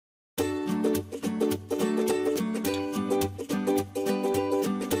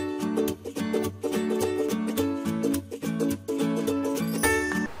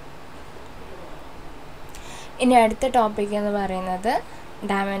ഇനി അടുത്ത ടോപ്പിക് എന്ന് പറയുന്നത്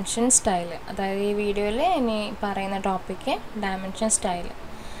ഡയമെൻഷൻ സ്റ്റൈൽ. അതായത് ഈ വീഡിയോയിൽ ഇനി പറയുന്ന topic dimension style.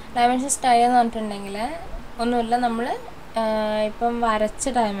 Dimension style എന്ന് പറഞ്ഞിട്ടുണ്ടെങ്കിൽ ഒന്നുമില്ല, നമ്മൾ ഇപ്പം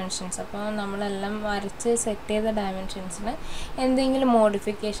വരച്ച ഡയമെൻഷൻസ്, അപ്പോൾ നമ്മളെല്ലാം വരച്ച് സെറ്റ് ചെയ്ത ഡയമെൻഷൻസിന് എന്തെങ്കിലും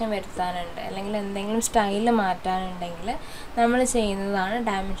മോഡിഫിക്കേഷൻ വരുത്താനുണ്ട് അല്ലെങ്കിൽ എന്തെങ്കിലും സ്റ്റൈൽ മാറ്റാനുണ്ടെങ്കിൽ നമ്മൾ ചെയ്യുന്നതാണ്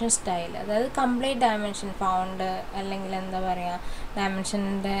ഡയമെൻഷൻ സ്റ്റൈൽ. അതായത് കംപ്ലീറ്റ് ഡയമെൻഷൻ ഫൗണ്ട് അല്ലെങ്കിൽ എന്താ പറയുക,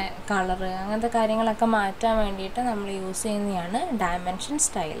 ഡയമെൻഷൻ്റെ കളറ്, അങ്ങനത്തെ കാര്യങ്ങളൊക്കെ മാറ്റാൻ വേണ്ടിയിട്ട് നമ്മൾ യൂസ് ചെയ്യുന്നതാണ് ഡയമെൻഷൻ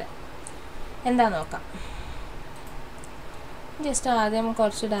സ്റ്റൈൽ. എന്താ നോക്കാം. ജസ്റ്റ് ആദ്യം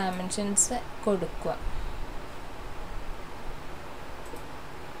കുറച്ച് ഡയമെൻഷൻസ് കൊടുക്കുക.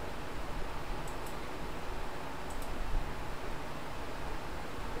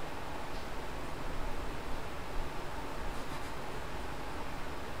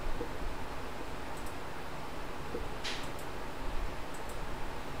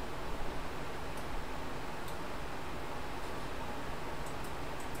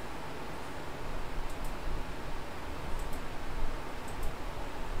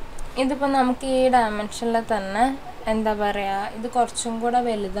 ഇതിപ്പോൾ നമുക്ക് ഈ ഡയമെൻഷനിൽ തന്നെ എന്താ പറയുക, ഇത് കുറച്ചും കൂടെ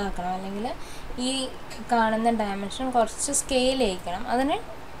വലുതാക്കണം അല്ലെങ്കിൽ ഈ കാണുന്ന ഡയമെൻഷൻ കുറച്ച് സ്കെയിൽ ചെയ്യിക്കണം. അതിന്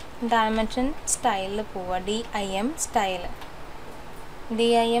ഡയമെൻഷൻ സ്റ്റൈലിൽ പോവുക, DIM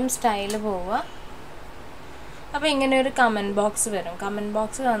സ്റ്റൈൽ പോവുക. അപ്പോൾ ഇങ്ങനെ ഒരു കമൻറ്റ് ബോക്സ് വരും. കമൻറ്റ്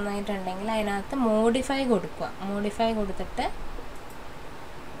ബോക്സ് വന്നിട്ടുണ്ടെങ്കിൽ അതിനകത്ത് മോഡിഫൈ കൊടുക്കുക. മോഡിഫൈ കൊടുത്തിട്ട്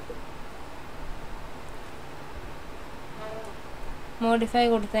മോഡിഫൈ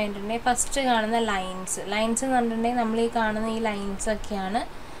കൊടുത്തു കഴിഞ്ഞിട്ടുണ്ടെങ്കിൽ ഫസ്റ്റ് കാണുന്ന ലൈൻസ് എന്ന് പറഞ്ഞിട്ടുണ്ടെങ്കിൽ നമ്മൾ ഈ കാണുന്ന ഈ ലൈൻസൊക്കെയാണ്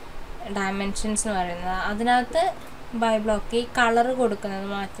ഡയമെൻഷൻസ് എന്ന് പറയുന്നത്. അതിനകത്ത് ബൈ ബ്ലോക്ക് ഈ കളറ് കൊടുക്കുന്നത്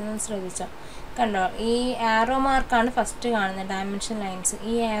മാറ്റുന്നത് ശ്രദ്ധിച്ചോ, കണ്ടോ? ഈ ആരോ മാർക്കാണ് ഫസ്റ്റ് കാണുന്നത് ഡയമെൻഷൻ ലൈൻസ്.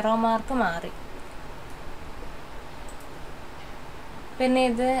 ഈ ആരോ മാർക്ക് മാറി. പിന്നെ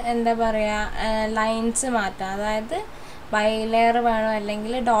ഇത് എന്താ പറയുക, ലൈൻസ് മാറ്റാം. അതായത് ബൈ ലെയർ വേണോ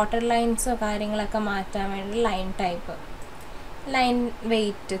അല്ലെങ്കിൽ ഡോട്ടഡ് ലൈൻസോ കാര്യങ്ങളൊക്കെ മാറ്റാൻ വേണ്ടി ലൈൻ ടൈപ്പ്, ലൈൻ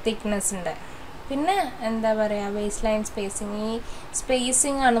വെയ്റ്റ്, തിക്നെസ്സിൻ്റെ. പിന്നെ എന്താ പറയുക, ബേസ് ലൈൻ സ്പേസിങ്. ഈ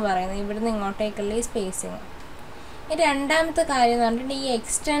സ്പേസിങ് ആണ് പറയുന്നത്, ഇവിടുന്ന് ഇങ്ങോട്ടേക്കുള്ള ഈ സ്പേസിങ്. ഈ രണ്ടാമത്തെ കാര്യം എന്ന് പറഞ്ഞിട്ടുണ്ടെങ്കിൽ ഈ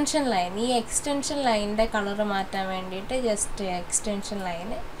എക്സ്റ്റൻഷൻ ലൈനിൻ്റെ കളറ് മാറ്റാൻ വേണ്ടിയിട്ട് ജസ്റ്റ് എക്സ്റ്റൻഷൻ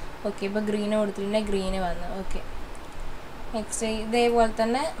ലൈന്. ഓക്കെ, ഇപ്പോൾ ഗ്രീന് കൊടുത്തിട്ടുണ്ടെങ്കിൽ ഗ്രീന് വന്നു. ഓക്കെ, ഇതേപോലെ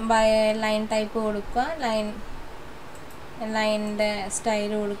തന്നെ ബൈ ലൈൻ ടൈപ്പ് കൊടുക്കുക, ലൈനിൻ്റെ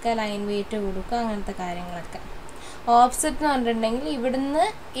സ്റ്റൈൽ കൊടുക്കുക, ലൈൻ വെയ്റ്റ് കൊടുക്കുക, അങ്ങനത്തെ കാര്യങ്ങളൊക്കെ. ഓഫ്സെറ്റ് എന്ന് പറഞ്ഞിട്ടുണ്ടെങ്കിൽ ഇവിടുന്ന്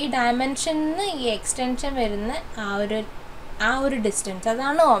ഈ ഡയമെൻഷനിന്ന് ഈ എക്സ്റ്റൻഷൻ വരുന്ന ആ ഒരു ഡിസ്റ്റൻസ്,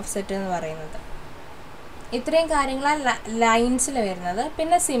 അതാണ് ഓഫ്സെറ്റ് എന്ന് പറയുന്നത്. ഇത്രയും കാര്യങ്ങളാണ് ലൈൻസിൽ വരുന്നത്.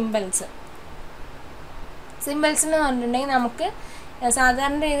 പിന്നെ സിമ്പിൾസ് എന്ന് പറഞ്ഞിട്ടുണ്ടെങ്കിൽ നമുക്ക്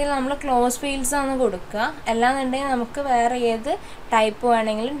സാധാരണ രീതിയിൽ നമ്മൾ ക്ലോസ് ഫീൽഡ്സ് ആണ് കൊടുക്കുക. അല്ലാന്നുണ്ടെങ്കിൽ നമുക്ക് വേറെ ഏത് ടൈപ്പ്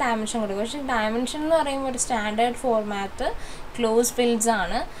വേണമെങ്കിലും ഡയമെൻഷൻ കൊടുക്കുക. പക്ഷേ ഡയമെൻഷൻ എന്ന് പറയുമ്പോൾ ഒരു സ്റ്റാൻഡേർഡ് ഫോർമാറ്റ് ക്ലോസ് ഫീൽഡ്സ്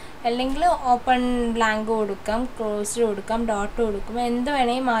ആണ്. അല്ലെങ്കിൽ ഓപ്പൺ ബ്ലാങ്ക് കൊടുക്കാം, ക്ലോസ്ഡ് കൊടുക്കാം, ഡോട്ട് കൊടുക്കാം, എന്ത്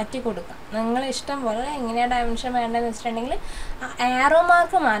വേണമെങ്കിൽ മാറ്റി കൊടുക്കാം. നിങ്ങൾ ഇഷ്ടം പോലെ എങ്ങനെയാണ് ഡയമെൻഷൻ വേണ്ടതെന്ന് വെച്ചിട്ടുണ്ടെങ്കിൽ ആരോ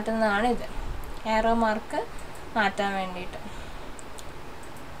മാർക്ക് മാറ്റുന്നതാണ് ഇത്. ആരോ മാർക്ക് മാറ്റാൻ വേണ്ടിയിട്ട്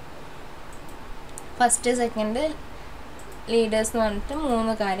ഫസ്റ്റ് സെക്കൻഡ് ലീഡേഴ്സ് എന്ന് പറഞ്ഞിട്ട്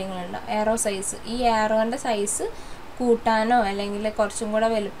 3 കാര്യങ്ങളുണ്ട്. ആരോ സൈസ്, ഈ ആരോൻ്റെ സൈസ് കൂട്ടാനോ അല്ലെങ്കിൽ കുറച്ചും കൂടെ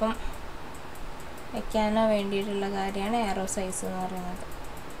വലുപ്പം വയ്ക്കാനോ വേണ്ടിയിട്ടുള്ള കാര്യമാണ് ആരോ സൈസ് എന്ന് പറയുന്നത്.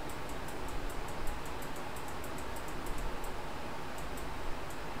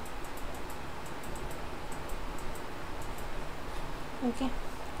 ഓക്കെ,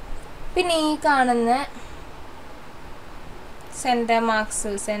 പിന്നെ ഈ കാണുന്ന സെൻറ്റർ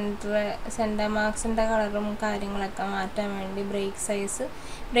മാർക്സിൻ്റെ കളറും കാര്യങ്ങളൊക്കെ മാറ്റാൻ വേണ്ടി ബ്രേക്ക്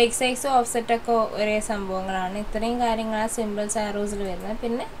സൈസ് ഓഫ്സെറ്റൊക്കെ ഒരേ സംഭവങ്ങളാണ്. ഇത്രയും കാര്യങ്ങളാണ് സിമ്പിൾസ് ആരോസിൽ വരുന്നത്.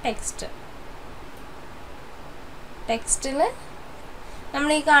 പിന്നെ ടെക്സ്റ്റിൽ നമ്മൾ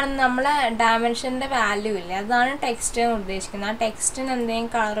ഈ കാണുന്ന നമ്മളെ ഡയമെൻഷൻ്റെ വാല്യൂ ഇല്ലേ, അതാണ് ടെക്സ്റ്റ് എന്ന് ഉദ്ദേശിക്കുന്നത്. ആ ടെക്സ്റ്റിന്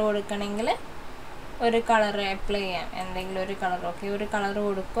എന്തെങ്കിലും കളർ കൊടുക്കണമെങ്കിൽ ഒരു കളർ അപ്ലൈ ചെയ്യാം, എന്തെങ്കിലും ഒരു കളർ. ഓക്കെ, ഒരു കളർ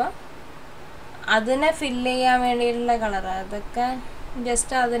കൊടുക്കുക. അതിനെ ഫില്ല് ചെയ്യാൻ വേണ്ടിയിട്ടുള്ള കളർ, അതൊക്കെ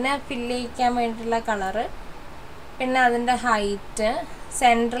ജസ്റ്റ് അതിനെ ഫില്ല് ചെയ്യിക്കാൻ വേണ്ടിയിട്ടുള്ള കളറ്. പിന്നെ അതിൻ്റെ ഹൈറ്റ്,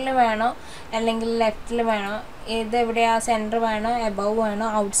 സെൻറ്ററിൽ വേണോ അല്ലെങ്കിൽ ലെഫ്റ്റിൽ വേണോ, എവിടെയാണ് സെൻറ്റർ വേണോ, എബവ് വേണോ,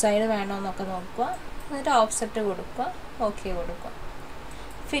 ഔട്ട്സൈഡ് വേണോ എന്നൊക്കെ നോക്കുക. എന്നിട്ട് ഓഫ്സെറ്റ് കൊടുക്കുക, ഓക്കെ കൊടുക്കുക.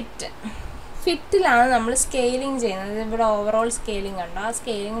 ഫിറ്റിലാണ് നമ്മൾ സ്കെയിലിംഗ് ചെയ്യുന്നത്. ഇവിടെ ഓവറോൾ സ്കെയിലിംഗ് ഉണ്ട്. ആ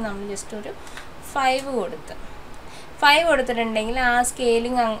സ്കെയിലിംഗ് നമ്മൾ ജസ്റ്റ് ഒരു 5 കൊടുത്തിട്ടുണ്ടെങ്കിൽ ആ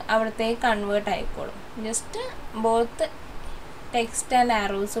സ്കെയിലിംഗ് അവിടത്തേക്ക് കൺവേർട്ട് ആയിക്കോളും. Just both text and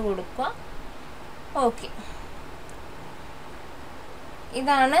arrows കൊടുക്കുക. ഓക്കെ,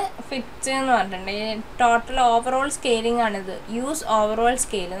 ഇതാണ് ഫിറ്റ് എന്ന് പറഞ്ഞിട്ടുണ്ടെങ്കിൽ ടോട്ടൽ ഓവറോൾ സ്കെയിലിംഗ് ആണിത്. Use overall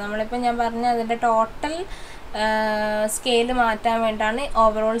scale. നമ്മളിപ്പോൾ ഞാൻ പറഞ്ഞ അതിൻ്റെ ടോട്ടൽ സ്കെയിൽ മാറ്റാൻ വേണ്ടിയിട്ടാണ്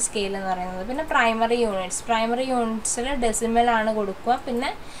ഓവറോൾ സ്കെയിൽ എന്ന് പറയുന്നത്. പിന്നെ പ്രൈമറി യൂണിറ്റ്സിൽ ഡെസിമലാണ് കൊടുക്കുക. പിന്നെ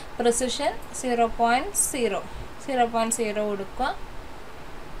പ്രിസിഷൻ 0.0 കൊടുക്കുക.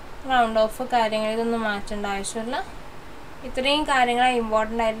 റൗണ്ട് ഓഫ് കാര്യങ്ങൾ ഇതൊന്നും മാറ്റേണ്ട ആവശ്യമില്ല. ഇത്രയും കാര്യങ്ങളാണ്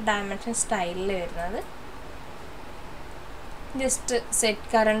ഇമ്പോർട്ടൻ്റ് ആയിട്ട് ഡയമെൻഷൻ സ്റ്റൈലിൽ വരുന്നത്. ജസ്റ്റ് സെറ്റ്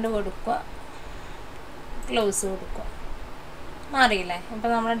കറണ്ട് കൊടുക്കുക, ക്ലോസ് കൊടുക്കുക. മാറിയില്ലേ? ഇപ്പോൾ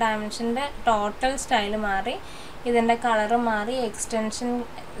നമ്മുടെ ഡയമെൻഷൻ്റെ ടോട്ടൽ സ്റ്റൈൽ മാറി, ഇതിൻ്റെ കളറ് മാറി, എക്സ്റ്റൻഷൻ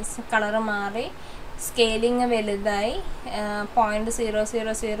കളറ് മാറി, സ്കെയിലിങ് വലുതായി,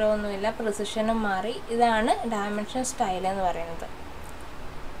 0.000 ഒന്നുമില്ല, പ്രിസിഷനും മാറി. ഇതാണ് ഡയമെൻഷൻ സ്റ്റൈൽ എന്ന് പറയുന്നത്.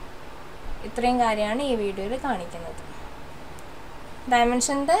 ഇത്രയും കാര്യമാണ് ഈ വീഡിയോയിൽ കാണിക്കുന്നത്.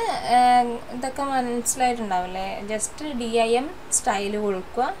 ഡയമെൻഷൻ്റെ ഇതൊക്കെ മനസ്സിലായിട്ടുണ്ടാവില്ലേ? ജസ്റ്റ് DIM സ്റ്റൈൽ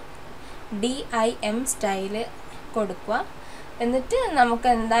കൊടുക്കുക, DIM സ്റ്റൈല് കൊടുക്കുക. എന്നിട്ട് നമുക്ക്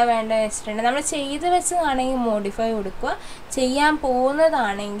എന്താ വേണ്ടതെന്ന് വെച്ചിട്ടുണ്ടെങ്കിൽ നമ്മൾ ചെയ്ത് വെച്ചതാണെങ്കിൽ മോഡിഫൈ കൊടുക്കുക, ചെയ്യാൻ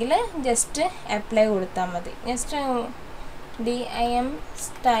പോകുന്നതാണെങ്കിൽ ജസ്റ്റ് അപ്ലൈ കൊടുത്താൽ മതി. ജസ്റ്റ് DIM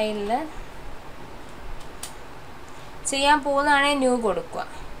സ്റ്റൈലിൽ ചെയ്യാൻ പോകുന്നതാണെങ്കിൽ ന്യൂ കൊടുക്കുക.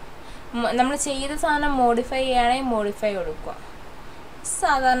 നമ്മൾ ചെയ്ത സാധനം മോഡിഫൈ ചെയ്യുകയാണെങ്കിൽ മോഡിഫൈ കൊടുക്കുക.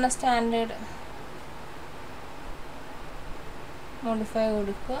 സാധാരണ സ്റ്റാൻഡേർഡ് മോഡിഫൈ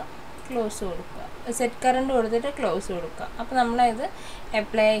കൊടുക്കുക, ക്ലോസ് കൊടുക്കുക, സെറ്റ് കറണ്ട് കൊടുത്തിട്ട് ക്ലോസ് കൊടുക്കുക. അപ്പോൾ നമ്മളത്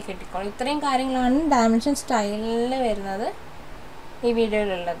അപ്ലൈ ആയി കിട്ടിക്കോളും. ഇത്രയും കാര്യങ്ങളാണ് ഡയമെൻഷൻ സ്റ്റൈലിൽ വരുന്നത് ഈ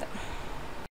വീഡിയോയിലുള്ളത്.